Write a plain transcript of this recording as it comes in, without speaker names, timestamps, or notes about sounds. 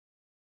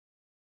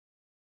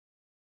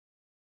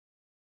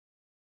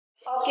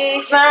Okay,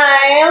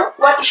 smile.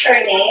 What is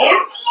your name?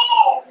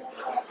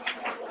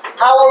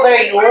 How old are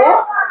you?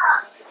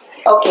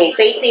 Okay,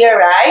 face to your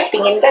right.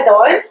 Tingin ka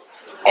doon.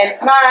 And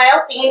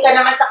smile. Tingin ka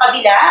naman sa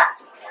kabila.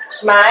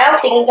 Smile.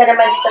 Tingin ka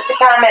naman dito sa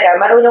camera.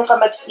 Marunong ka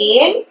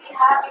mag-sing?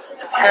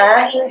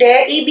 Hindi.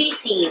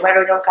 ABC.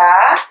 Marunong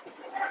ka?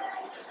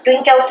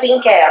 Twinkle,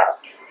 twinkle.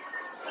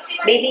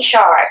 Baby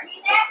shark.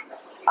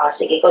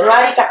 Sige.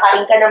 Kunwari,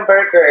 kakain ka ng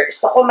burger.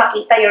 Gusto ko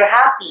makita you're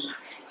happy.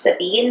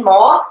 Sabihin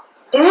mo,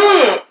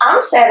 ang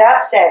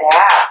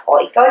sarap-sarap.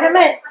 O, ikaw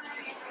naman.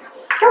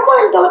 Come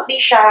on, don't be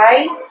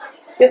shy.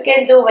 You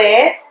can do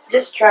it.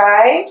 Just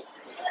try.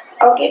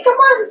 Okay, come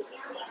on.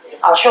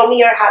 Show me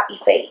your happy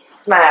face.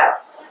 Smile.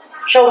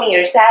 Show me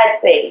your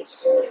sad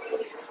face.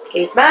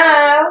 Okay,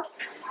 smile.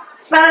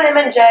 Smile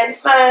naman dyan.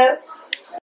 Smile.